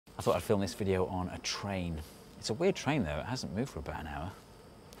I thought I'd film this video on a train. It's a weird train though, it hasn't moved for about an hour.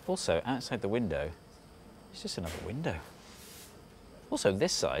 Also, outside the window, it's just another window. Also,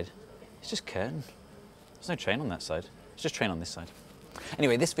 this side, it's just curtain. There's no train on that side, it's just train on this side.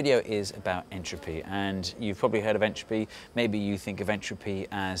 Anyway, this video is about entropy, and you've probably heard of entropy. Maybe you think of entropy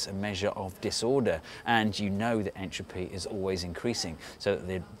as a measure of disorder, and you know that entropy is always increasing, so that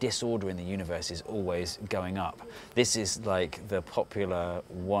the disorder in the universe is always going up. This is like the popular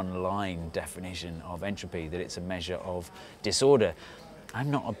one-line definition of entropy, that it's a measure of disorder. I'm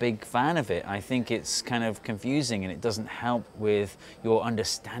not a big fan of it. I think it's kind of confusing and it doesn't help with your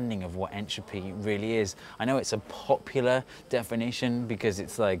understanding of what entropy really is. I know it's a popular definition because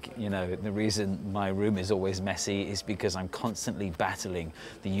it's like, you know, the reason my room is always messy is because I'm constantly battling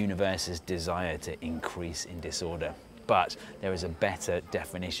the universe's desire to increase in disorder. But there is a better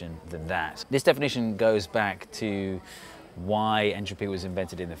definition than that. This definition goes back to why entropy was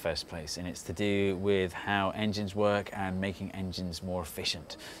invented in the first place, and it's to do with how engines work and making engines more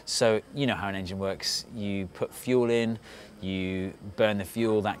efficient. So you know how an engine works. You put fuel in, you burn the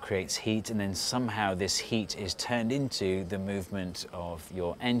fuel, that creates heat, and then somehow this heat is turned into the movement of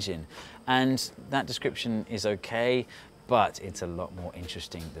your engine. And that description is okay, but it's a lot more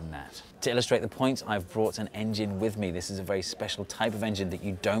interesting than that. To illustrate the point, I've brought an engine with me. This is a very special type of engine that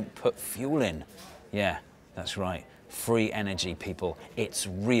you don't put fuel in. Yeah, that's right. Free energy, people. It's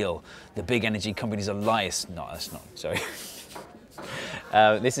real. The big energy companies are liars. No, that's not, sorry.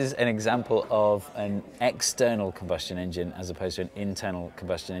 This is an example of an external combustion engine as opposed to an internal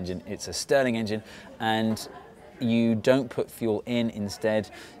combustion engine. It's a Stirling engine, and you don't put fuel in. Instead,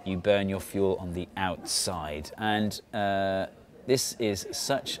 you burn your fuel on the outside. And this is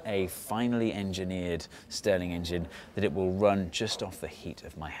such a finely engineered Stirling engine that it will run just off the heat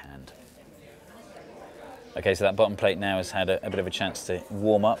of my hand. Okay, so that bottom plate now has had a bit of a chance to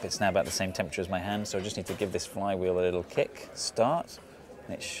warm up. It's now about the same temperature as my hand, so I just need to give this flywheel a little kick, start,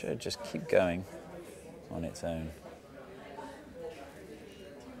 and it should just keep going on its own.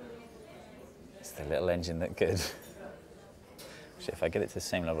 It's the little engine that could. Actually, if I get it to the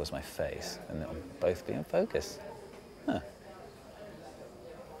same level as my face, then they'll both be in focus. Huh.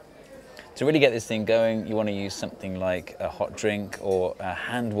 To really get this thing going, you want to use something like a hot drink or a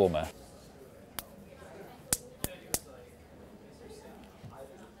hand warmer.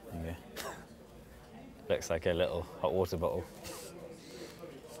 Looks like a little hot water bottle.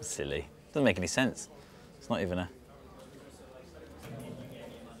 Silly. Doesn't make any sense. It's not even a...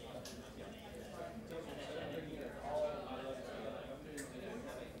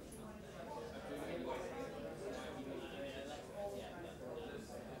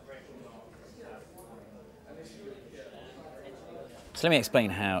 So let me explain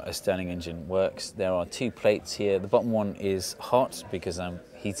how a Stirling engine works. There are two plates here. The bottom one is hot because I'm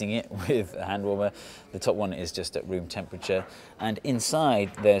heating it with a hand warmer. The top one is just at room temperature. And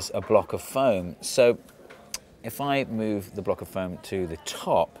inside there's a block of foam. So if I move the block of foam to the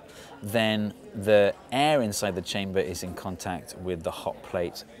top, then the air inside the chamber is in contact with the hot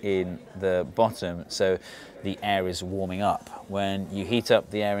plate in the bottom, so the air is warming up. When you heat up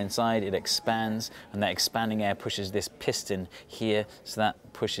the air inside, it expands, and that expanding air pushes this piston here, so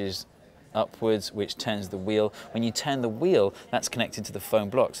that pushes upwards, which turns the wheel. When you turn the wheel, that's connected to the foam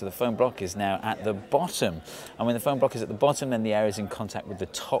block, so the foam block is now at the bottom. And when the foam block is at the bottom, then the air is in contact with the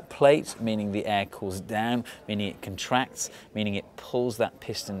top plate, meaning the air cools down, meaning it contracts, meaning it pulls that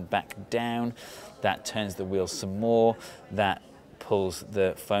piston back down. That turns the wheel some more. That pulls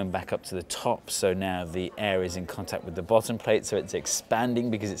the foam back up to the top, so now the air is in contact with the bottom plate, so it's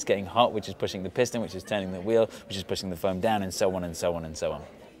expanding because it's getting hot, which is pushing the piston, which is turning the wheel, which is pushing the foam down, and so on and so on and so on.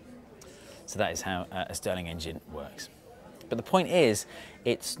 So that is how a Stirling engine works. But the point is,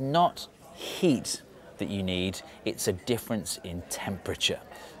 it's not heat that you need, it's a difference in temperature.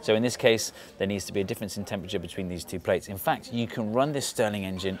 So in this case, there needs to be a difference in temperature between these two plates. In fact, you can run this Stirling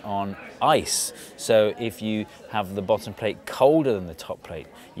engine on ice. So if you have the bottom plate colder than the top plate,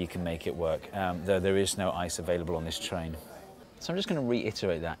 you can make it work, though there is no ice available on this train. So I'm just going to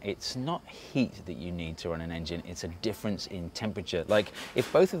reiterate that. It's not heat that you need to run an engine, it's a difference in temperature. Like,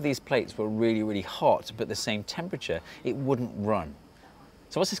 if both of these plates were really, really hot, but the same temperature, it wouldn't run.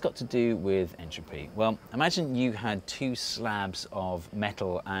 So what's this got to do with entropy? Well, imagine you had two slabs of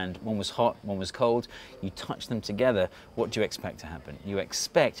metal and one was hot, one was cold. You touch them together, what do you expect to happen? You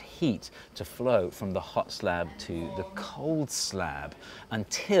expect heat to flow from the hot slab to the cold slab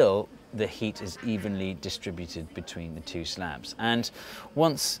until the heat is evenly distributed between the two slabs. And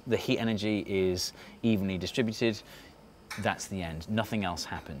once the heat energy is evenly distributed, that's the end. Nothing else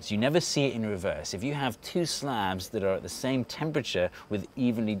happens. You never see it in reverse. If you have two slabs that are at the same temperature with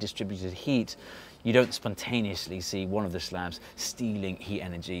evenly distributed heat, you don't spontaneously see one of the slabs stealing heat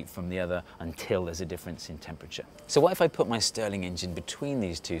energy from the other until there's a difference in temperature. So what if I put my Stirling engine between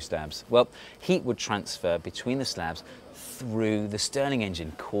these two slabs? Well, heat would transfer between the slabs through the Stirling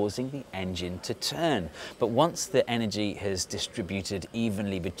engine, causing the engine to turn. But once the energy has distributed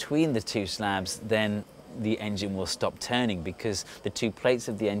evenly between the two slabs, then the engine will stop turning because the two plates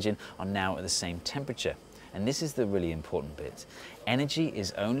of the engine are now at the same temperature. And this is the really important bit. Energy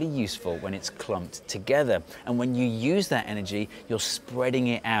is only useful when it's clumped together. And when you use that energy, you're spreading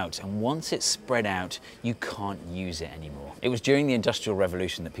it out. And once it's spread out, you can't use it anymore. It was during the Industrial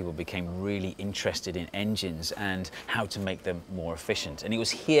Revolution that people became really interested in engines and how to make them more efficient. And it was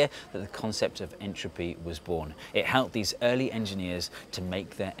here that the concept of entropy was born. It helped these early engineers to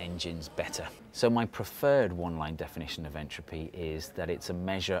make their engines better. So my preferred one-line definition of entropy is that it's a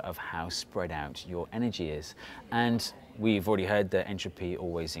measure of how spread out your energy is. And we've already heard that entropy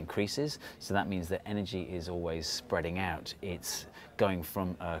always increases, so that means that energy is always spreading out. It's going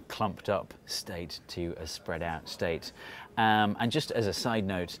from a clumped up state to a spread out state. And just as a side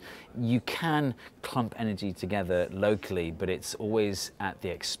note, you can clump energy together locally, but it's always at the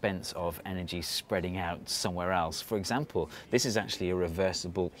expense of energy spreading out somewhere else. For example, this is actually a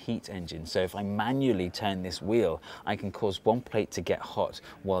reversible heat engine. So if I manually turn this wheel, I can cause one plate to get hot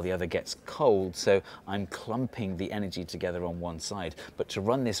while the other gets cold. So I'm clumping the energy together on one side. But to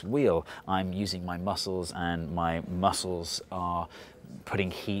run this wheel, I'm using my muscles, and my muscles are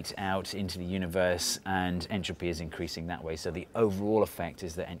putting heat out into the universe, and entropy is increasing that way. So the overall effect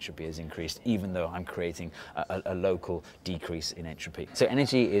is that entropy is increased, even though I'm creating a local decrease in entropy. So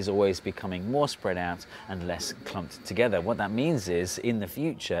energy is always becoming more spread out and less clumped together. What that means is, in the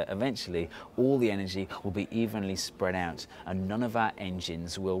future, eventually, all the energy will be evenly spread out, and none of our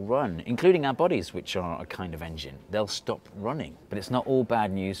engines will run, including our bodies, which are a kind of engine. They'll stop running. But it's not all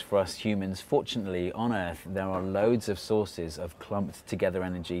bad news for us humans. Fortunately, on Earth, there are loads of sources of clumped together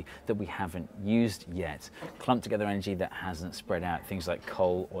energy that we haven't used yet. Clumped together energy that hasn't spread out, things like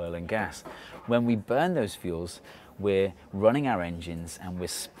coal, oil and gas. When we burn those fuels, we're running our engines and we're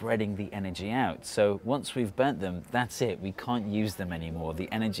spreading the energy out. So once we've burnt them, that's it. We can't use them anymore. The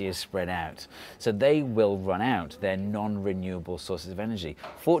energy is spread out. So they will run out. They're non-renewable sources of energy.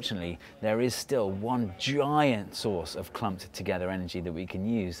 Fortunately, there is still one giant source of clumped together energy that we can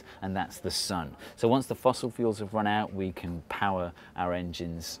use, and that's the sun. So once the fossil fuels have run out, we can power our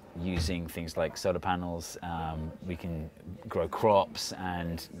engines using things like solar panels. We can grow crops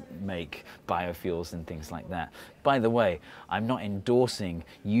and make biofuels and things like that. By the way, I'm not endorsing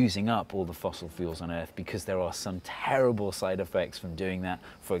using up all the fossil fuels on Earth, because there are some terrible side effects from doing that.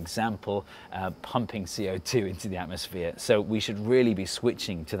 For example, pumping CO2 into the atmosphere. So we should really be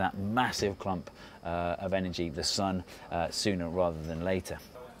switching to that massive clump of energy, the sun, sooner rather than later.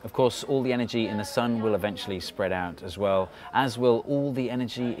 Of course, all the energy in the sun will eventually spread out as well, as will all the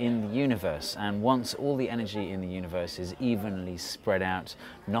energy in the universe. And once all the energy in the universe is evenly spread out,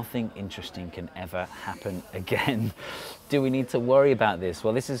 nothing interesting can ever happen again. Do we need to worry about this?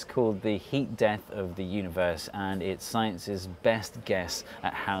 Well, this is called the heat death of the universe, and it's science's best guess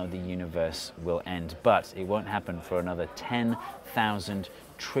at how the universe will end. But it won't happen for another 10,000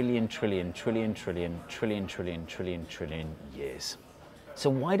 trillion years. So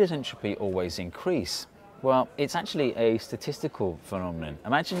why does entropy always increase? Well, it's actually a statistical phenomenon.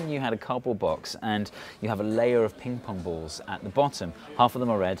 Imagine you had a cardboard box and you have a layer of ping pong balls at the bottom. Half of them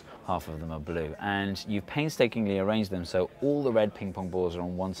are red, half of them are blue. And you've painstakingly arranged them so all the red ping pong balls are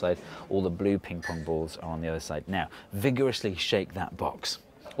on one side, all the blue ping pong balls are on the other side. Now, vigorously shake that box.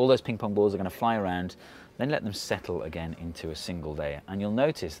 All those ping pong balls are going to fly around, then let them settle again into a single layer. And you'll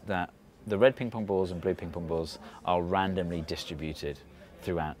notice that the red ping pong balls and blue ping pong balls are randomly distributed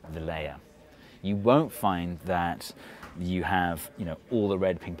throughout the layer. You won't find that you have, all the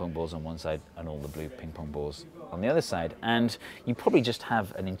red ping pong balls on one side and all the blue ping pong balls on the other side. And you probably just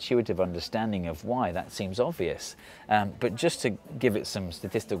have an intuitive understanding of why. That seems obvious. But just to give it some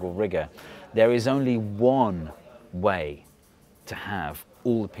statistical rigor, there is only one way to have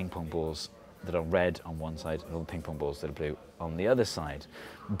all the ping pong balls that are red on one side and all the ping pong balls that are blue on the other side.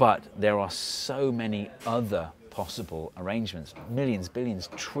 But there are so many other possible arrangements, millions, billions,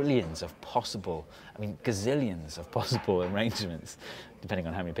 trillions of possible, gazillions of possible arrangements, depending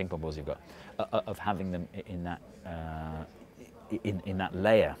on how many ping pong balls you've got, of having them in that in that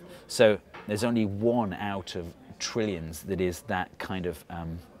layer. So there's only one out of trillions that is that kind of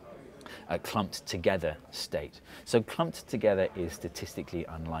a clumped together state. So clumped together is statistically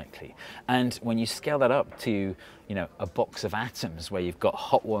unlikely. And when you scale that up to, you know, a box of atoms where you've got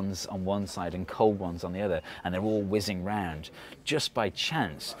hot ones on one side and cold ones on the other, and they're all whizzing round, just by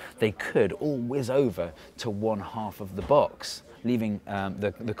chance, they could all whiz over to one half of the box, leaving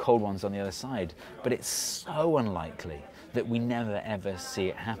the cold ones on the other side. But it's so unlikely that we never ever see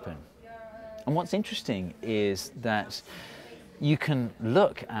it happen. And what's interesting is that you can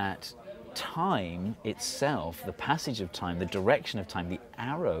look at time itself, the passage of time, the direction of time, the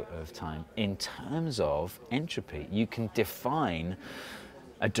arrow of time, in terms of entropy. You can define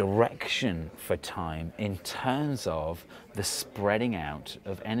a direction for time in terms of the spreading out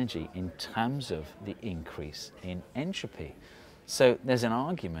of energy, in terms of the increase in entropy. So there's an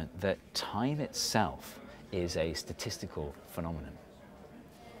argument that time itself is a statistical phenomenon.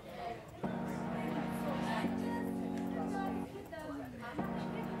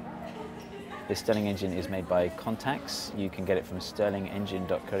 This Stirling engine is made by Contax. You can get it from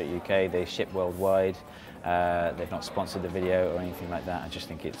stirlingengine.co.uk. They ship worldwide. They've not sponsored the video or anything like that. I just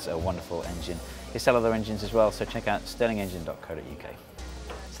think it's a wonderful engine. They sell other engines as well, so check out stirlingengine.co.uk.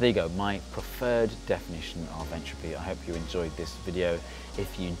 So there you go, my preferred definition of entropy. I hope you enjoyed this video.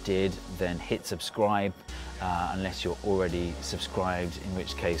 If you did, then hit subscribe, unless you're already subscribed, in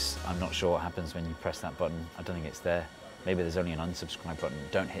which case I'm not sure what happens when you press that button. I don't think it's there. Maybe there's only an unsubscribe button.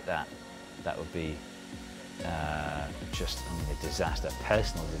 Don't hit that. That would be just a disaster,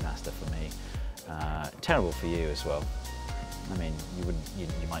 personal disaster for me. Terrible for you as well. I mean, you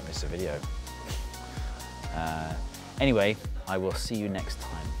might miss a video. Anyway, I will see you next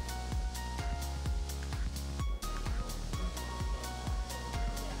time.